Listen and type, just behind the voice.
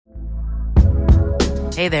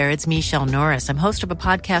Hey there, it's Michelle Norris. I'm host of a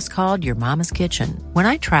podcast called Your Mama's Kitchen. When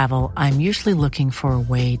I travel, I'm usually looking for a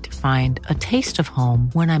way to find a taste of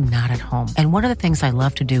home when I'm not at home. And one of the things I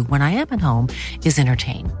love to do when I am at home is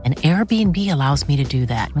entertain. And Airbnb allows me to do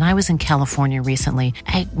that. When I was in California recently,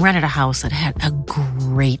 I rented a house that had a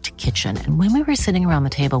great kitchen. And when we were sitting around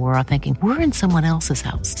the table, we were all thinking, we're in someone else's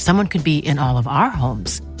house. Someone could be in all of our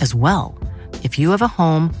homes as well. If you have a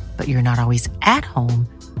home, but you're not always at home,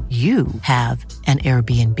 you have an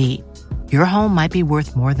Airbnb. Your home might be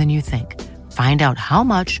worth more than you think. Find out how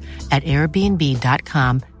much at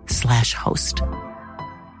airbnb.com/host.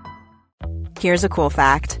 Here's a cool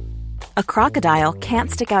fact. A crocodile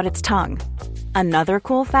can't stick out its tongue. Another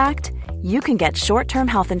cool fact, you can get short-term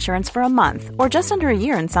health insurance for a month or just under a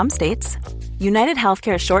year in some states. United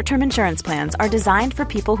Healthcare short-term insurance plans are designed for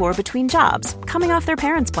people who are between jobs, coming off their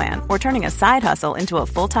parents' plan, or turning a side hustle into a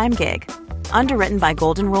full-time gig. Underwritten by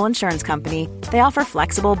Golden Rule Insurance Company, they offer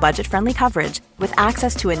flexible, budget-friendly coverage with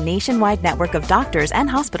access to a nationwide network of doctors and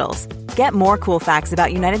hospitals. Get more cool facts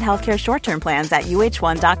about United Healthcare short-term plans at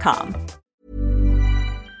uh1.com.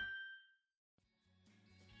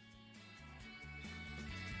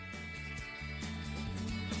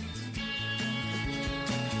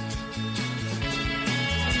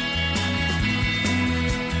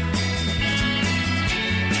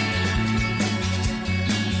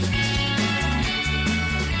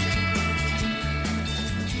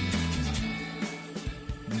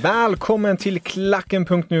 Välkommen till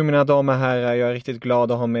Klacken.nu mina damer och herrar. Jag är riktigt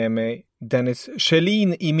glad att ha med mig Dennis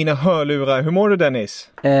Kjellin i mina hörlurar. Hur mår du, Dennis?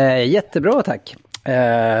 Jättebra, tack.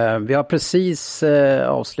 Vi har precis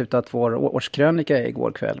avslutat vår årskrönika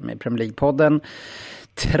igår kväll med Premier League-podden.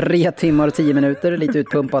 3 timmar och 10 minuter, lite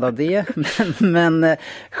utpumpad av det. Men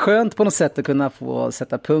skönt på något sätt att kunna få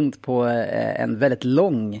sätta punkt på en väldigt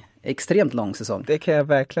extremt lång säsong. Det kan jag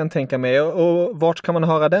verkligen tänka mig. Och vart kan man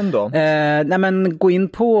höra den då? Nej men gå in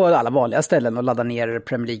på alla vanliga ställen och ladda ner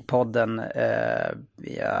Premier League-podden.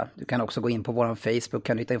 Du kan också gå in på vår Facebook,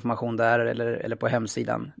 kan du hitta information där eller på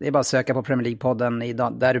hemsidan. Det är bara att söka på Premier League-podden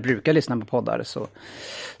där du brukar lyssna på poddar,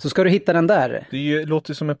 så ska du hitta den där. Det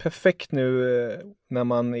låter som en perfekt nu när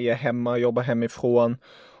man är hemma, jobbar hemifrån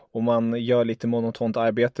och man gör lite monotont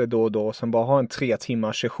arbete då och då och sen bara ha en 3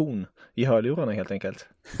 timmars session i hörlurarna helt enkelt.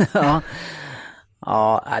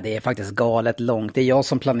 Ja, det är faktiskt galet långt. Det är jag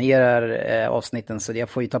som planerar avsnitten, så jag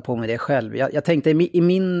får ju ta på mig det själv. Jag tänkte i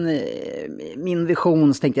min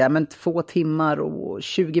vision, så tänkte jag, men 2 timmar och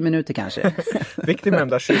 20 minuter kanske. Viktigt med de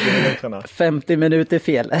där 20 minuterna. 50 minuter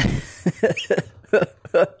fel.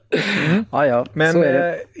 Ja, men så är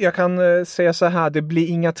det. Jag kan säga så här, det blir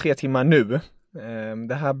inga 3 timmar nu.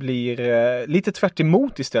 Det här blir lite tvärt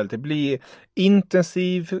emot istället. Det blir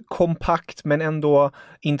intensiv, kompakt men ändå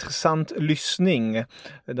intressant lyssning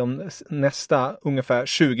de nästa ungefär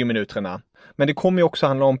 20 minuterna. Men det kommer ju också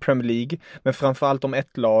handla om Premier League, men framförallt om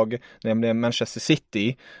ett lag, nämligen Manchester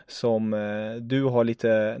City, som du har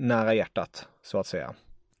lite nära hjärtat, så att säga.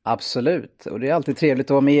 Absolut, och det är alltid trevligt att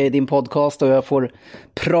vara med i din podcast och jag får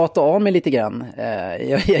prata av mig lite grann.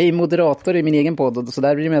 Jag är moderator i min egen podd, så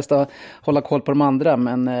där blir det mest att hålla koll på de andra,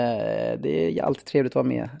 men det är alltid trevligt att vara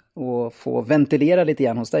med och få ventilera lite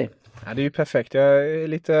grann hos dig. Ja, det är ju perfekt. Jag är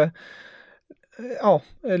lite... Ja,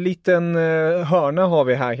 en liten hörna har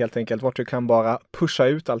vi här helt enkelt, vart du kan bara pusha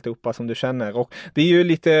ut alltihopa som du känner. Och det är ju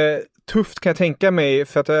lite tufft kan jag tänka mig,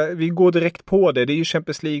 för att vi går direkt på det. Det är ju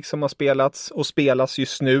Champions League som har spelats och spelas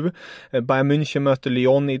just nu. Bayern München möter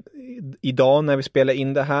Lyon idag när vi spelar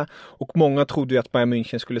in det här. Och många trodde ju att Bayern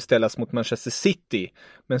München skulle ställas mot Manchester City.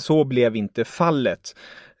 Men så blev inte fallet.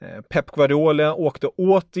 Pep Guardiola åkte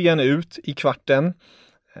återigen ut i kvarten.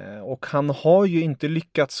 Och han har ju inte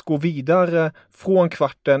lyckats gå vidare från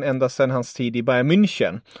kvarten ända sedan hans tid i Bayern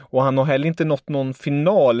München. Och han har heller inte nått någon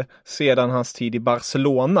final sedan hans tid i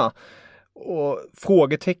Barcelona. Och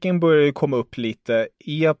frågetecken börjar ju komma upp lite.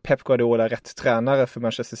 Är Pep Guardiola rätt tränare för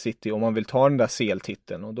Manchester City om man vill ta den där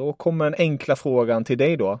CL-titeln? Och då kommer den enkla frågan till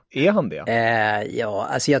dig då. Är han det? Ja,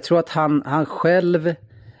 alltså jag tror att han själv...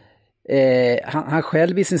 Han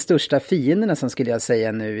själv är sin största fiende nästan, skulle jag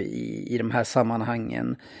säga nu i de här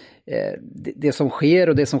sammanhangen. Det som sker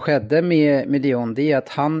och det som skedde med Lyon, det är att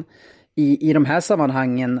han i de här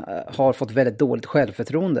sammanhangen har fått väldigt dåligt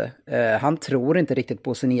självförtroende. Han tror inte riktigt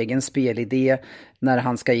på sin egen spelidé när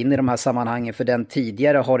han ska in i de här sammanhangen, för den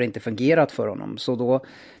tidigare har det inte fungerat för honom. Så då,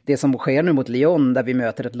 det som sker nu mot Lyon, där vi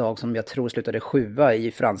möter ett lag som jag tror slutade 7:a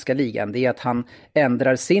i franska ligan, det är att han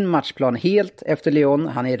ändrar sin matchplan helt efter Lyon.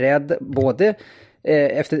 Han är rädd både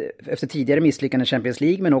efter tidigare misslyckanden i Champions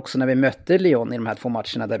League, men också när vi mötte Lyon i de här 2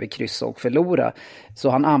 matcherna där vi kryssade och förlorade. Så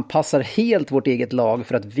han anpassar helt vårt eget lag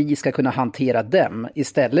för att vi ska kunna hantera dem,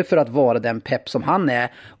 istället för att vara den Pep som han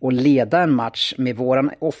är och leda en match med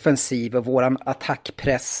våran offensiv och våran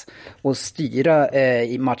attackpress och styra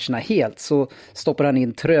i matcherna helt. Så stoppar han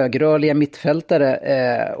in trögrörliga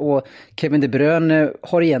mittfältare och Kevin De Bruyne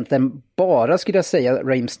har egentligen bara, skulle jag säga,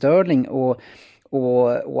 Raheem Sterling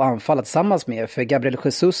och anfalla tillsammans med. För Gabriel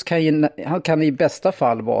Jesus han kan i bästa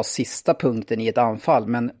fall vara sista punkten i ett anfall,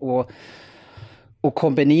 men och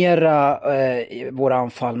kombinera våra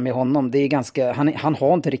anfall med honom, det är ganska, han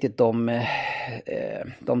har inte riktigt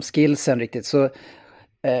de skillsen riktigt. Så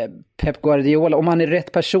Pep Guardiola, om han är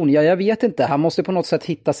rätt person, jag vet inte, han måste på något sätt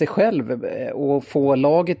hitta sig själv och få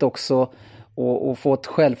laget också och få ett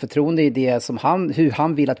självförtroende i det som hur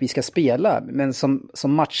han vill att vi ska spela. Men som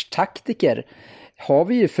matchtaktiker har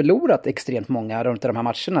vi ju förlorat extremt många runt de här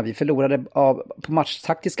matcherna. Vi förlorade på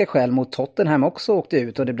matchtaktiska skäl mot Tottenham också, åkte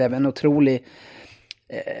ut, och det blev en otrolig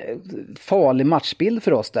farlig matchbild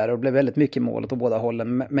för oss där, och det blev väldigt mycket mål på båda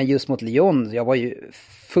hållen. Men just mot Lyon, jag var ju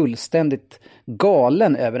fullständigt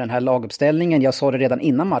galen över den här laguppställningen. Jag sa det redan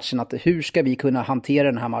innan matchen, att hur ska vi kunna hantera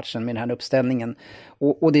den här matchen med den här uppställningen?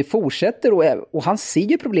 Och det fortsätter, och han ser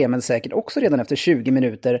ju problemen säkert också redan efter 20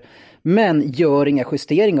 minuter, men gör inga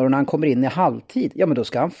justeringar, och när han kommer in i halvtid, ja men då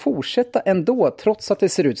ska han fortsätta ändå, trots att det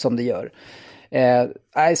ser ut som det gör.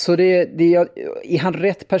 Så är han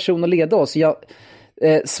rätt person att leda oss?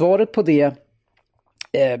 Svaret på det,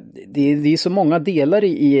 det är så många delar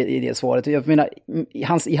i det svaret. Jag menar,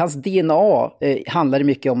 i hans DNA handlar det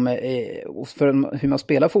mycket om för hur man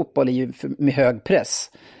spelar fotboll är ju med hög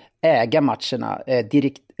press. Äga matcherna,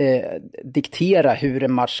 diktera hur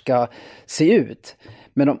en match ska se ut.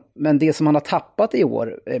 Men det som han har tappat i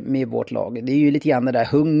år med vårt lag, det är ju lite grann den där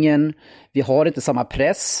hungern. Vi har inte samma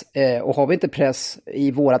press, och har vi inte press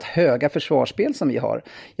i vårat höga försvarsspel som vi har,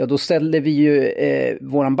 ja då ställer vi ju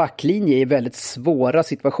våran backlinje i väldigt svåra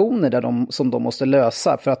situationer som de måste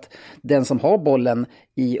lösa, för att den som har bollen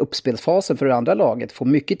i uppspelsfasen för det andra laget får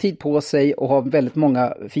mycket tid på sig och har väldigt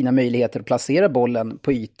många fina möjligheter att placera bollen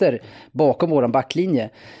på ytor bakom våran backlinje.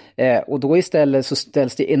 Och då istället så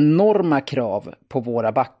ställs det enorma krav på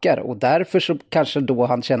våra backar, och därför så kanske då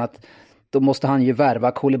han känner att då måste han ju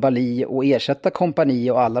värva Koulibaly och ersätta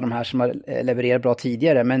Kompani och alla de här som har levererat bra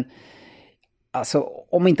tidigare. Men alltså,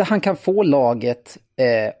 om inte han kan få laget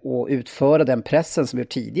och utföra den pressen som vi gjort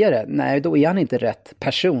tidigare, nej, då är han inte rätt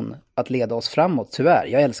person att leda oss framåt, tyvärr.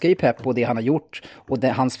 Jag älskar ju Pep och det han har gjort och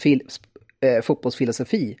hans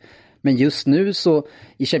fotbollsfilosofi. Men just nu så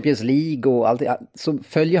i Champions League och allt, så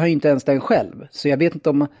följer han ju inte ens den själv. Så jag vet inte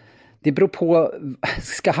om, det beror på,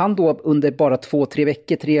 ska han då under bara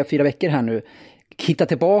 3-4 veckor här nu hitta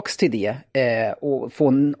tillbaks till det och få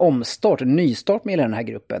en nystart med den här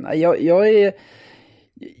gruppen. Jag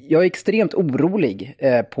är extremt orolig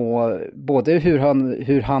på både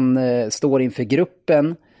hur han står inför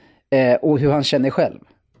gruppen och hur han känner själv.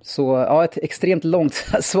 Så ja, ett extremt långt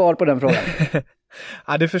svar på den frågan.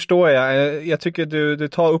 Ja, det förstår jag. Jag tycker du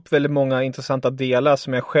tar upp väldigt många intressanta delar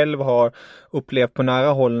som jag själv har upplevt på nära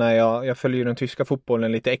håll när jag följer den tyska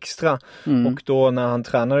fotbollen lite extra. Och då när han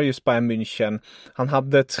tränade just Bayern München, han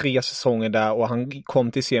hade 3 säsonger där och han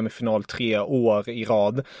kom till semifinal 3 år i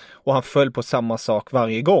rad. Och han föll på samma sak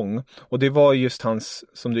varje gång. Och det var just hans,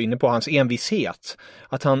 som du är inne på, hans envishet.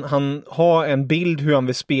 Att han har en bild hur han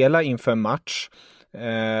vill spela inför en match.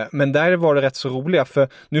 Men där var det rätt så roliga, för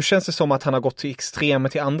nu känns det som att han har gått till extremer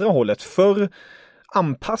till andra hållet. Förr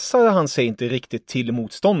anpassade han sig inte riktigt till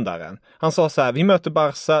motståndaren. Han sa så här: vi möter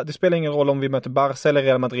Barca, det spelar ingen roll om vi möter Barca eller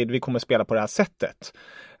Real Madrid, vi kommer spela på det här sättet.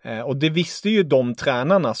 Och det visste ju de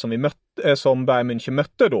tränarna som Bayern München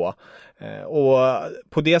mötte då. Och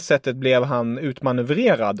på det sättet blev han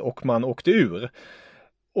utmanövrerad och man åkte ur.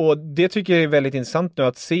 Och det tycker jag är väldigt intressant nu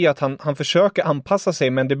att se att han försöker anpassa sig,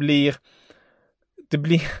 men det blir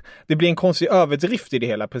en konstig överdrift i det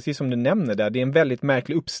hela, precis som du nämner där. Det är en väldigt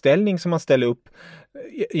märklig uppställning som man ställer upp.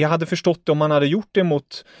 Jag hade förstått det om man hade gjort det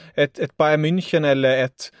mot ett Bayern München eller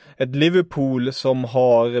ett Liverpool som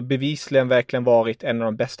har bevisligen verkligen varit en av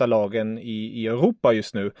de bästa lagen i Europa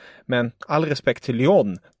just nu. Men all respekt till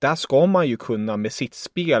Lyon, där ska man ju kunna med sitt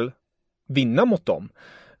spel vinna mot dem.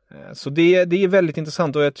 Så det är väldigt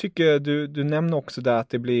intressant, och jag tycker du nämner också där att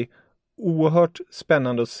det blir oerhört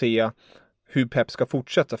spännande att se hur Pep ska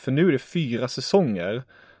fortsätta, för nu är det 4 säsonger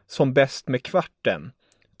som bäst med kvarten.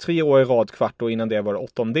 3 år i rad kvart, och innan det var det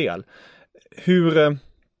 8-del.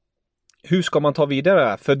 Hur ska man ta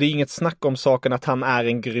vidare? För det är inget snack om saken att han är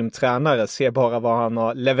en grym tränare. Se bara vad han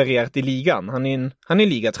har levererat i ligan. Han är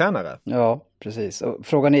ligatränare. Ja, Precis. Och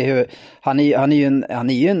frågan är hur,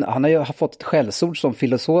 han har ju fått ett skällsord som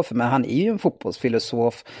filosof, men han är ju en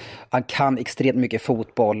fotbollsfilosof. Han kan extremt mycket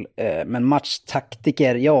fotboll, men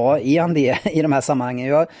matchtaktiker, ja, är han det i de här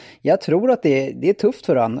sammanhangen? Jag tror att det är tufft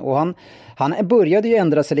för han, och han började ju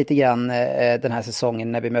ändra sig lite grann den här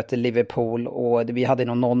säsongen när vi mötte Liverpool, och vi hade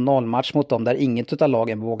någon 0-0-match mot dem där inget av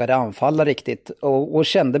lagen vågade anfalla riktigt, och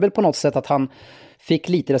kände väl på något sätt att han fick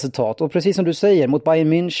lite resultat. Och precis som du säger, mot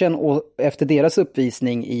Bayern München och efter deras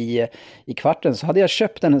uppvisning i kvarten, så hade jag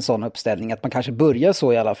köpt en sån uppställning att man kanske börjar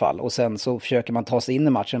så i alla fall, och sen så försöker man ta sig in i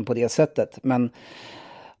matchen på det sättet. Men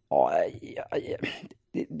ja,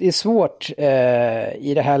 det är svårt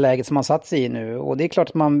i det här läget som man satt sig i nu, och det är klart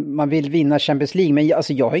att man vill vinna Champions League, men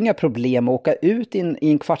alltså, jag har inga problem att åka ut i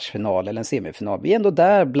en kvartsfinal eller en semifinal. Vi är ändå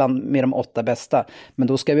där med de 8 bästa, men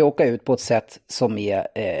då ska vi åka ut på ett sätt som är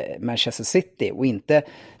Manchester City, och inte,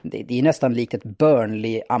 det är nästan likt ett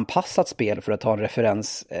Burnley-anpassat spel, för att ta en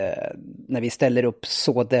referens, när vi ställer upp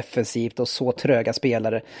så defensivt och så tröga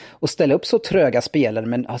spelare, och ställa upp så tröga spelare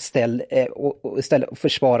men istället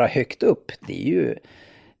försvara högt upp, det är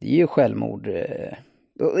ju självmord.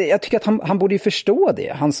 Jag tycker att han borde ju förstå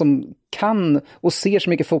det. Han som kan och ser så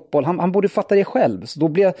mycket fotboll, han borde fatta det själv. Så då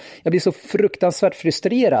blir jag blir så fruktansvärt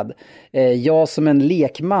frustrerad. Jag som en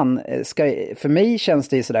lekman, för mig känns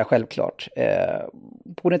det sådär självklart.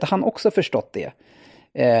 Borde inte han också förstått det?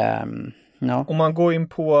 Ja. Om man går in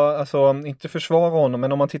på, alltså inte försvara honom,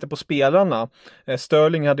 men om man tittar på spelarna.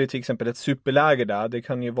 Sterling hade ju till exempel ett superläge där. Det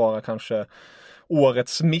kan ju vara kanske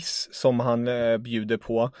årets miss som han bjuder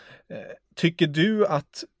på. Tycker du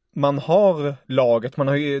att man har laget, man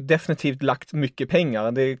har ju definitivt lagt mycket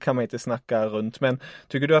pengar, det kan man inte snacka runt, men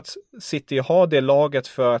tycker du att City har det laget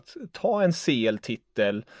för att ta en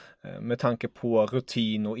CL-titel med tanke på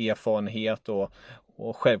rutin och erfarenhet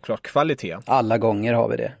och självklart kvalitet? Alla gånger har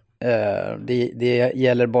vi det. Det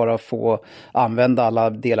gäller bara att få använda alla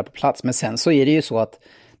delar på plats, men sen så är det ju så att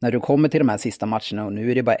när du kommer till de här sista matcherna, och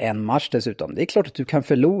nu är det bara en match dessutom, det är klart att du kan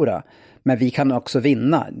förlora, men vi kan också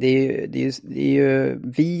vinna. Det är ju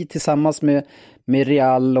vi tillsammans med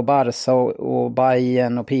Real och Barca och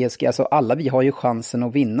Bayern och PSG, alltså alla vi har ju chansen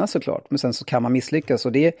att vinna såklart, men sen så kan man misslyckas,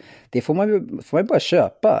 och det får man bara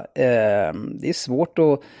köpa. Det är svårt,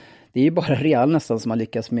 och det är ju bara Real nästan som har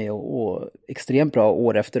lyckats med och extremt bra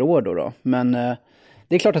år efter år då. Men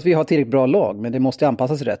det är klart att vi har tillräckligt bra lag, men det måste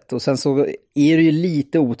anpassas rätt. Och sen så är det ju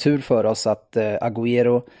lite otur för oss att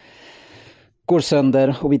Agüero går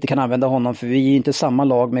sönder och vi inte kan använda honom, för vi är ju inte samma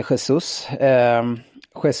lag med Jesus.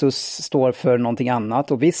 Jesus står för någonting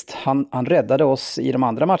annat, och visst, han räddade oss i de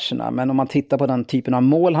andra matcherna, men om man tittar på den typen av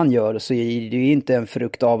mål han gör, så är det ju inte en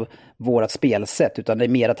frukt av vårat spelsätt, utan det är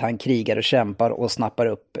mer att han krigar och kämpar och snappar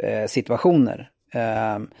upp situationer.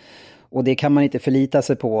 Och det kan man inte förlita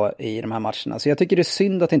sig på i de här matcherna. Så jag tycker det är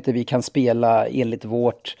synd att inte vi kan spela enligt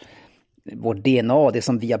vårt DNA, det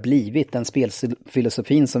som vi har blivit, den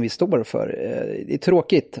spelfilosofin som vi står för. Det är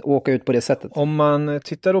tråkigt att åka ut på det sättet. Om man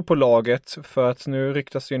tittar då på laget, för att nu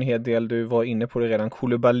ryktas ju en hel del, du var inne på det redan,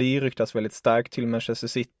 Koulibaly ryktas väldigt starkt till Manchester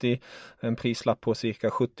City, en prislapp på cirka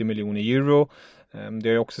 70 miljoner euro. Det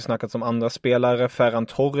har ju också snackats om andra spelare. Ferran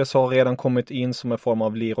Torres har redan kommit in som en form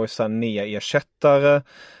av Leroy Sané-ersättare.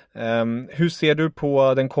 Hur ser du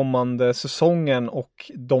på den kommande säsongen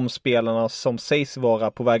och de spelarna som sägs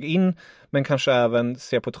vara på väg in, men kanske även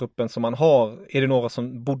se på truppen som man har? Är det några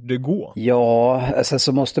som borde gå? Ja, alltså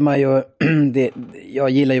så måste man ju jag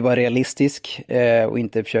gillar ju att vara realistisk och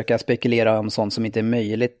inte försöka spekulera om sånt som inte är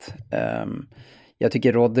möjligt. Jag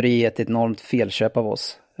tycker Rodri är ett enormt felköp av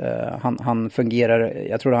oss. Han fungerar,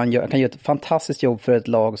 jag tror han kan göra ett fantastiskt jobb för ett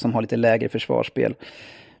lag som har lite lägre försvarsspel,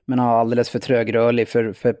 men har alldeles för trögrörlig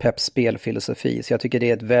för Peps spelfilosofi. Så jag tycker det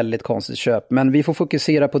är ett väldigt konstigt köp. Men vi får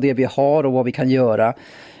fokusera på det vi har och vad vi kan göra.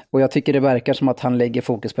 Och jag tycker det verkar som att han lägger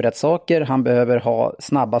fokus på rätt saker. Han behöver ha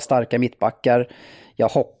snabba, starka mittbackar. Jag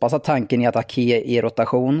hoppas att tanken är att Ake är i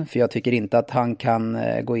rotation, för jag tycker inte att han kan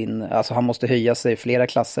gå in, alltså han måste höja sig flera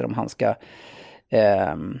klasser om han ska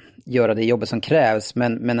göra det jobbet som krävs,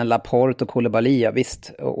 men en Laporte och Koulibaly, ja,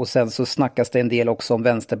 visst. Och sen så snackas det en del också om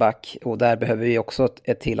vänsterback, och där behöver vi också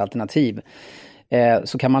ett till alternativ.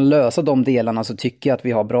 Så kan man lösa de delarna, så tycker jag att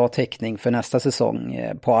vi har bra täckning för nästa säsong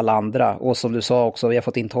på alla andra. Och som du sa också, vi har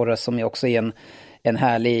fått in Torres som också är en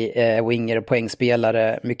härlig winger och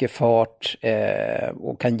poängspelare, mycket fart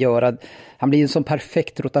och kan göra, han blir en sån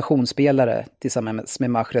perfekt rotationsspelare tillsammans med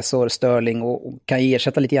Mahrez och Sterling, och kan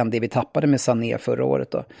ersätta lite grann det vi tappade med Sané förra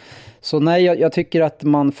året då. Så nej, jag tycker att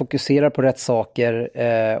man fokuserar på rätt saker,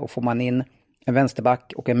 och får man in en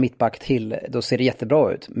vänsterback och en mittback till, då ser det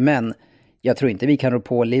jättebra ut. Men jag tror inte vi kan rå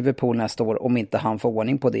på Liverpool nästa år om inte han får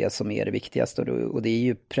ordning på det som är det viktigaste. Och det är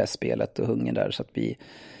ju pressspelet och hungern där, så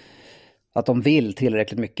att de vill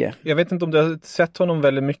tillräckligt mycket. Jag vet inte om du har sett honom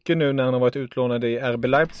väldigt mycket nu när han har varit utlånad i RB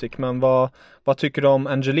Leipzig, men vad tycker du om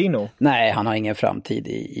Angelino? Nej, han har ingen framtid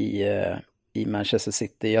i Manchester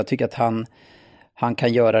City. Jag tycker att han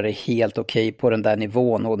kan göra det helt okej på den där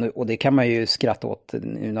nivån, och det kan man ju skratta åt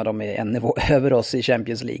nu när de är en nivå över oss i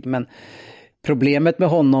Champions League. Men problemet med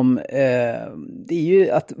honom det är ju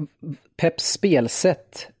att Peps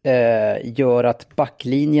spelsätt gör att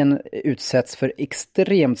backlinjen utsätts för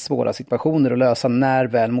extremt svåra situationer att lösa när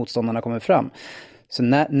väl motståndarna kommer fram. Så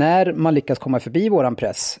när man lyckas komma förbi våran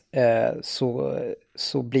press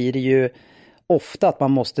så blir det ju ofta att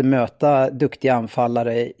man måste möta duktiga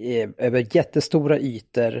anfallare över jättestora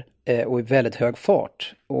ytor och i väldigt hög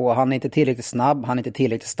fart. Och han är inte tillräckligt snabb, han är inte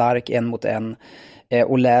tillräckligt stark en mot en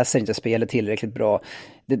och läser inte spelet tillräckligt bra.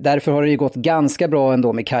 Därför har det ju gått ganska bra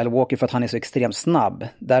ändå med Kyle Walker, för att han är så extremt snabb.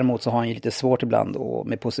 Däremot så har han ju lite svårt ibland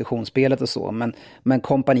med positionsspelet och så. Men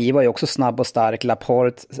Kompani var ju också snabb och stark,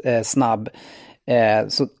 Laporte snabb.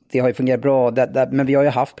 Så det har ju fungerat bra. Men vi har ju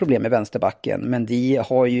haft problem med vänsterbacken. Men de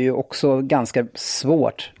har ju också ganska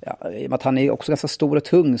svårt. I och med att han är också ganska stor och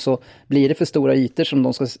tung, så blir det för stora ytor som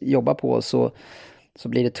de ska jobba på, så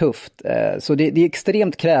blir det tufft. Så det är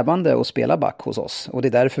extremt krävande att spela back hos oss. Och det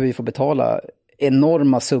är därför vi får betala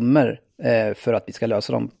enorma summor för att vi ska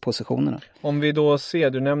lösa de positionerna. Om vi då ser,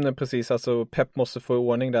 du nämner precis, alltså Pep måste få i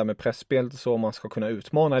ordning där med pressspelet så man ska kunna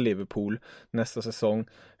utmana Liverpool nästa säsong.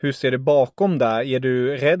 Hur ser det bakom där? Är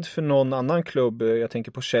du rädd för någon annan klubb? Jag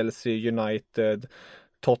tänker på Chelsea, United,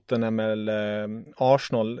 Tottenham eller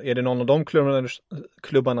Arsenal. Är det någon av de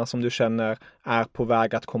klubbarna som du känner är på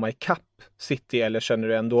väg att komma ikapp City, eller känner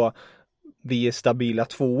du ändå vi är stabila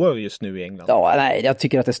 2 just nu i England? Ja, nej, jag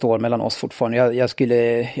tycker att det står mellan oss fortfarande.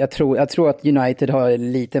 Jag tror att United har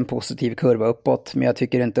en liten positiv kurva uppåt, men jag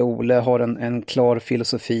tycker inte Ole har en klar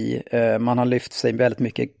filosofi. Man har lyft sig väldigt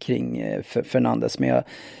mycket kring Fernandes, men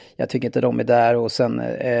jag tycker inte de är där. Och sen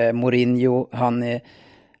Mourinho,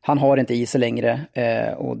 han har inte i sig längre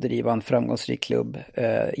och driva en framgångsrik klubb.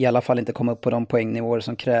 I alla fall inte komma upp på de poängnivåer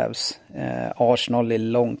som krävs. Arsenal är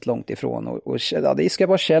långt ifrån. Och det ska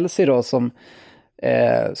vara Chelsea då som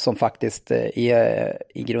faktiskt är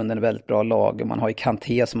i grunden ett väldigt bra lag. Man har ju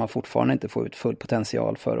Kanté som man fortfarande inte får ut full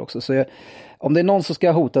potential för också. Så om det är någon som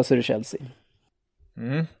ska hota så är det Chelsea.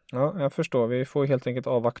 Ja, jag förstår. Vi får helt enkelt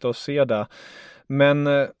avvakta och se det. Men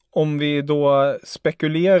om vi då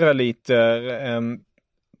spekulerar lite...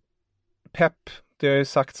 Pep, det har ju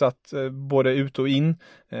sagts att både ut och in.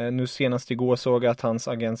 Nu senast igår såg jag att hans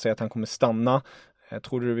agent säger att han kommer stanna.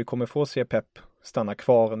 Tror du vi kommer få se Pep stanna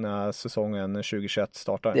kvar när säsongen 2021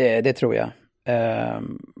 startar? Det tror jag.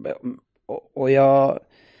 Och jag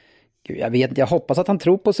vet inte, jag hoppas att han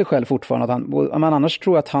tror på sig själv fortfarande. Men annars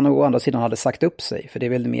tror jag att han å andra sidan hade sagt upp sig. För det är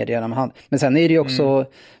väl mer det än han. Men sen är det ju också,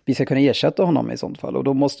 vi ska kunna ersätta honom i sånt fall. Och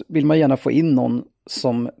då vill man gärna få in någon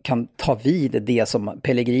som kan ta vid det som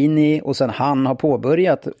Pellegrini och sen han har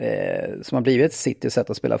påbörjat. Som har blivit City sätt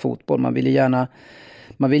att spela fotboll. Man vill ju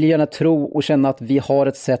gärna tro och känna att vi har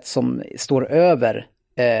ett sätt som står över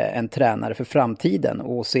en tränare för framtiden.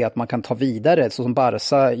 Och se att man kan ta vidare så som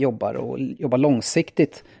Barca jobbar och jobbar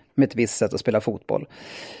långsiktigt med ett visst sätt att spela fotboll.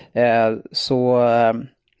 Så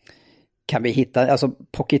kan vi hitta, alltså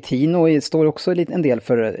Pochettino står också en del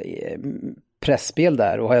för pressspel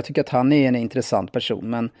där, och jag tycker att han är en intressant person,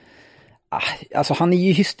 men alltså han är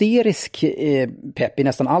ju hysterisk Pep i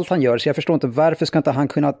nästan allt han gör, så jag förstår inte varför ska inte han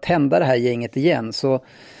kunna tända det här gänget igen. Så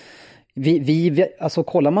alltså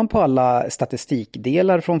kollar man på alla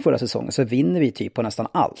statistikdelar från förra säsongen så vinner vi typ på nästan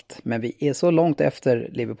allt, men vi är så långt efter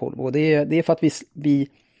Liverpool, och det är för att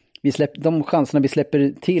vi släpper, de chanserna vi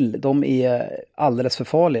släpper till, de är alldeles för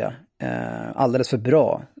farliga, alldeles för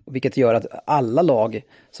bra, vilket gör att alla lag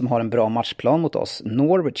som har en bra matchplan mot oss,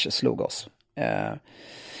 Norwich slog oss.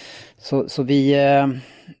 Så vi,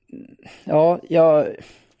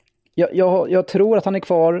 jag tror att han är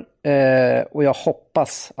kvar, och jag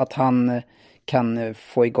hoppas att han kan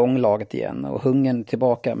få igång laget igen och hungern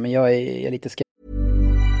tillbaka, men jag är lite skeptisk.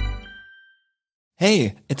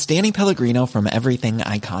 Hey, it's Danny Pellegrino from Everything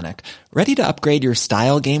Iconic. Ready to upgrade your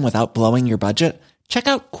style game without blowing your budget? Check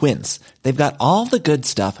out Quince. They've got all the good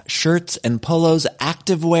stuff, shirts and polos,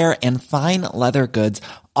 activewear and fine leather goods,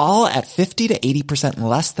 all at 50 to 80%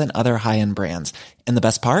 less than other high-end brands. And the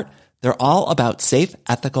best part? They're all about safe,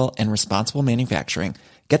 ethical, and responsible manufacturing.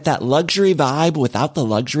 Get that luxury vibe without the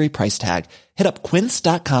luxury price tag. Hit up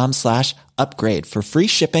quince.com/upgrade for free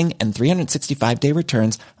shipping and 365-day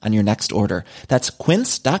returns on your next order. That's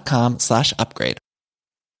quince.com/upgrade.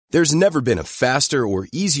 There's never been a faster or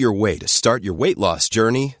easier way to start your weight loss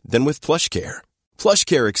journey than with PlushCare.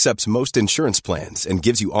 PlushCare accepts most insurance plans and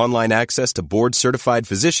gives you online access to board-certified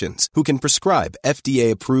physicians who can prescribe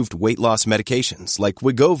FDA-approved weight loss medications like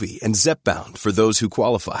Wegovy and Zepbound for those who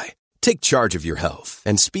qualify. Take charge of your health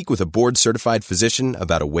and speak with a board-certified physician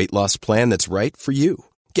about a weight loss plan that's right for you.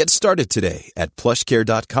 Get started today at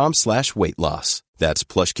plushcare.com/weightloss. That's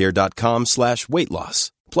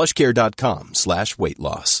plushcare.com/weightloss.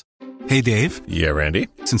 plushcare.com/weightloss. Hey, Dave. Yeah, Randy.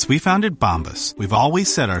 Since we founded Bombas, we've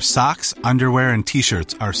always said our socks, underwear, and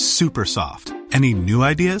T-shirts are super soft. Any new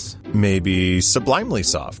ideas? Maybe sublimely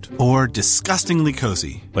soft. Or disgustingly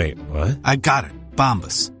cozy. Wait, what? I got it.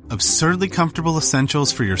 Bombas. Absurdly comfortable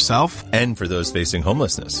essentials for yourself and for those facing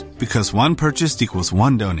homelessness. Because one purchased equals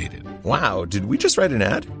one donated. Wow, did we just write an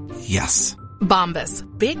ad? Yes. Bombas.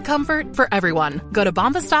 Big comfort for everyone. Go to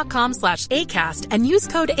bombas.com/ACAST and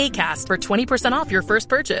use code ACAST for 20% off your first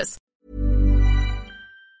purchase.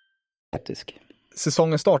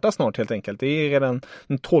 Säsongen startar snart helt enkelt. Det är redan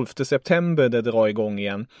den 12 september det drar igång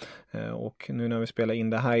igen. Och nu när vi spelar in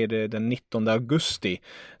det här är det den 19 augusti.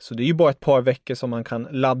 Så det är ju bara ett par veckor som man kan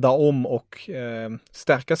ladda om och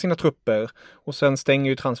stärka sina trupper. Och sen stänger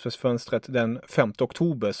ju transferfönstret den 5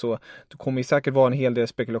 oktober. Så det kommer ju säkert vara en hel del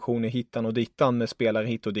spekulationer hitan och ditan med spelare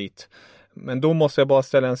hit och dit. Men då måste jag bara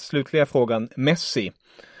ställa en slutliga frågan. Messi.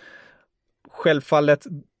 Självfallet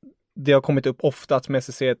det har kommit upp ofta att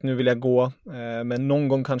Messi säger att nu vill jag gå, men någon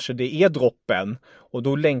gång kanske det är droppen och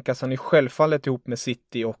då länkas han ju självfallet ihop med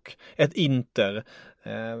City och ett Inter.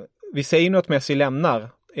 Vi säger nu att Messi lämnar.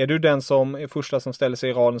 Är du den som är första som ställer sig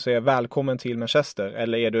i raden och säger välkommen till Manchester?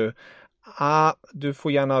 Eller är du, du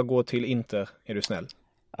får gärna gå till Inter, är du snäll?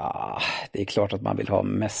 Det är klart att man vill ha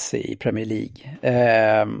Messi i Premier League.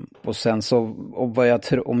 Och sen så,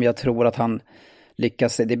 om jag tror att han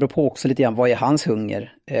lyckas, det beror på också lite grann vad är hans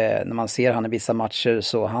hunger. När man ser han i vissa matcher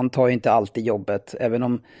så han tar ju inte alltid jobbet, även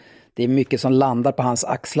om det är mycket som landar på hans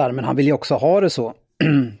axlar, men han vill ju också ha det så.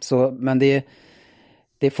 Men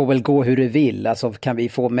det får väl gå hur det vill. Alltså kan vi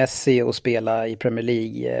få Messi att spela i Premier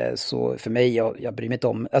League så för mig, jag bryr mig inte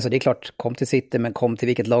om. Alltså det är klart, kom till City men kom till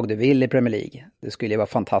vilket lag du vill i Premier League. Det skulle ju vara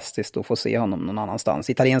fantastiskt att få se honom någon annanstans.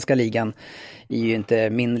 Italienska ligan är ju inte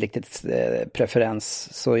min riktigt preferens.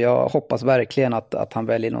 Så jag hoppas verkligen att han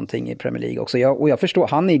väljer någonting i Premier League också. Och jag förstår,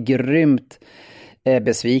 han är grymt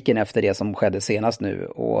besviken efter det som skedde senast nu.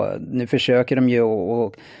 Och nu försöker de ju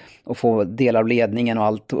och få delar av ledningen och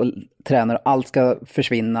allt och tränare, allt ska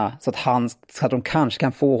försvinna så att de kanske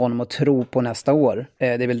kan få honom att tro på nästa år. Det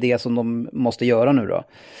är väl det som de måste göra nu då.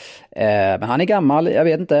 Men han är gammal, jag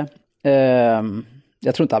vet inte.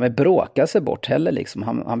 Jag tror inte han vill bråka sig bort heller liksom.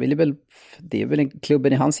 Han vill väl, det är väl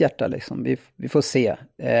klubben i hans hjärta liksom. Vi får se.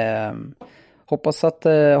 Hoppas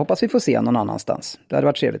vi får se någon annanstans. Det hade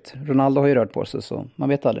varit trevligt. Ronaldo har ju rört på sig så man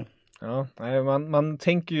vet aldrig. Ja, man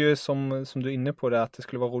tänker ju som du är inne på det att det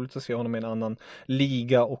skulle vara roligt att se honom i en annan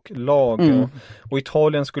liga och lag. Och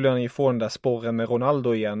Italien skulle han ju få den där sporren med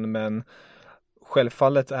Ronaldo igen, men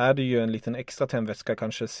självfallet är det ju en liten extra tändvätska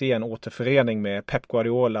kanske se en återförening med Pep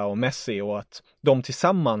Guardiola och Messi och att de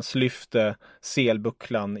tillsammans lyfte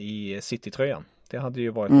CL-bucklan i City-tröjan. Det hade ju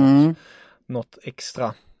varit något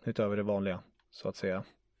extra utöver det vanliga så att säga.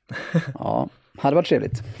 Ja, hade varit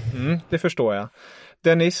trevligt. Det förstår jag.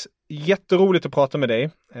 Dennis, jätteroligt att prata med dig.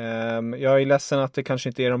 Jag är ledsen att det kanske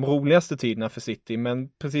inte är de roligaste tiderna för City, men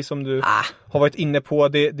precis som du har varit inne på,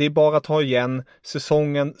 det är bara att ta igen.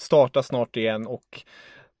 Säsongen startar snart igen och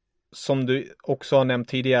som du också har nämnt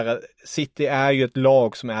tidigare, City är ju ett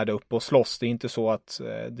lag som är där uppe och slåss. Det är inte så att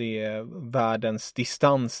det är världens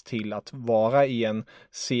distans till att vara i en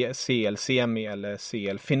CL-semi eller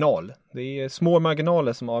CL-final. Det är små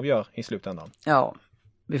marginaler som avgör i slutändan. Ja.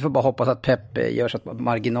 Vi får bara hoppas att Pep gör så att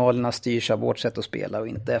marginalerna styrs av vårt sätt att spela och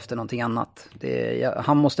inte efter någonting annat.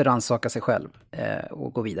 Han måste rannsaka sig själv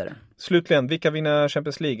och gå vidare. Slutligen, vilka vinner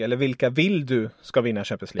Champions League? Eller vilka vill du ska vinna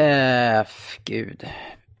Champions League? Gud.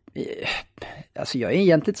 Alltså jag är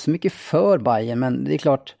egentligen inte så mycket för Bayern, men det är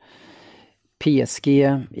klart PSG,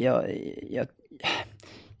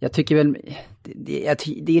 jag tycker väl det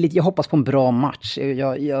är lite, jag hoppas på en bra match.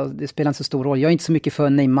 Det spelar inte så stor roll. Jag är inte så mycket för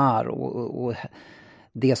Neymar och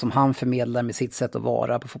det som han förmedlar med sitt sätt att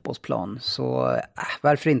vara på fotbollsplan. Så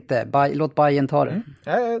varför inte? Låt Bayern ta det.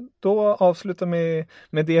 Då avslutar vi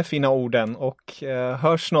med de fina orden och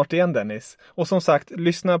hörs snart igen, Dennis. Och som sagt,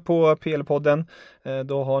 lyssna på PL-podden.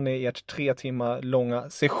 Då har ni ert 3 timmar långa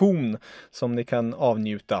session som ni kan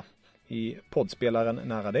avnjuta i poddspelaren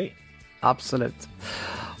nära dig. Absolut.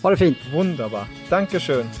 Ha det fint. Wunderbar.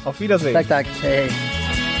 Dankeschön. Auf Wiedersehen. Tack. Hej.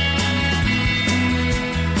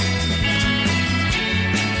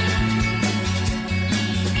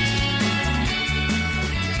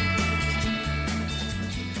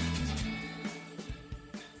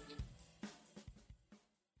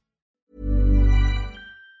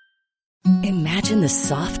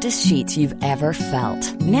 softest sheets you've ever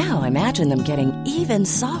felt. Now imagine them getting even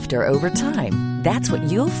softer over time. That's what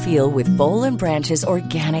you'll feel with Boll & Branch's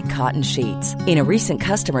organic cotton sheets. In a recent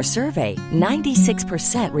customer survey,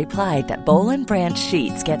 96% replied that Boll & Branch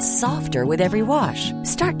sheets get softer with every wash.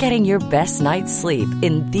 Start getting your best night's sleep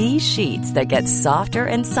in these sheets that get softer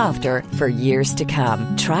and softer for years to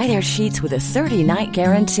come. Try their sheets with a 30-night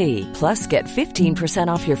guarantee. Plus, get 15%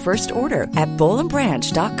 off your first order at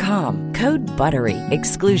bollandbranch.com. Code BUTTERY.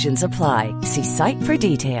 Exclusions apply. See site for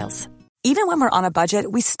details. Even when we're on a budget,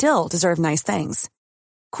 we still deserve nice things.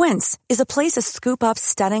 Quince is a place to scoop up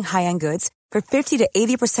stunning high-end goods for 50 to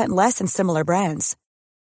 80% less than similar brands.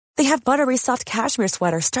 They have buttery soft cashmere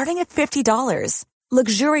sweaters starting at $50,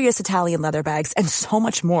 luxurious Italian leather bags, and so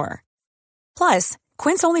much more. Plus,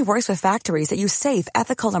 Quince only works with factories that use safe,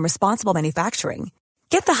 ethical, and responsible manufacturing.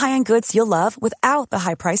 Get the high-end goods you'll love without the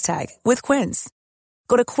high price tag with Quince.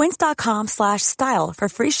 Go to quince.com/style for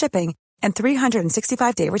free shipping and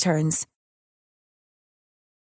 365-day returns.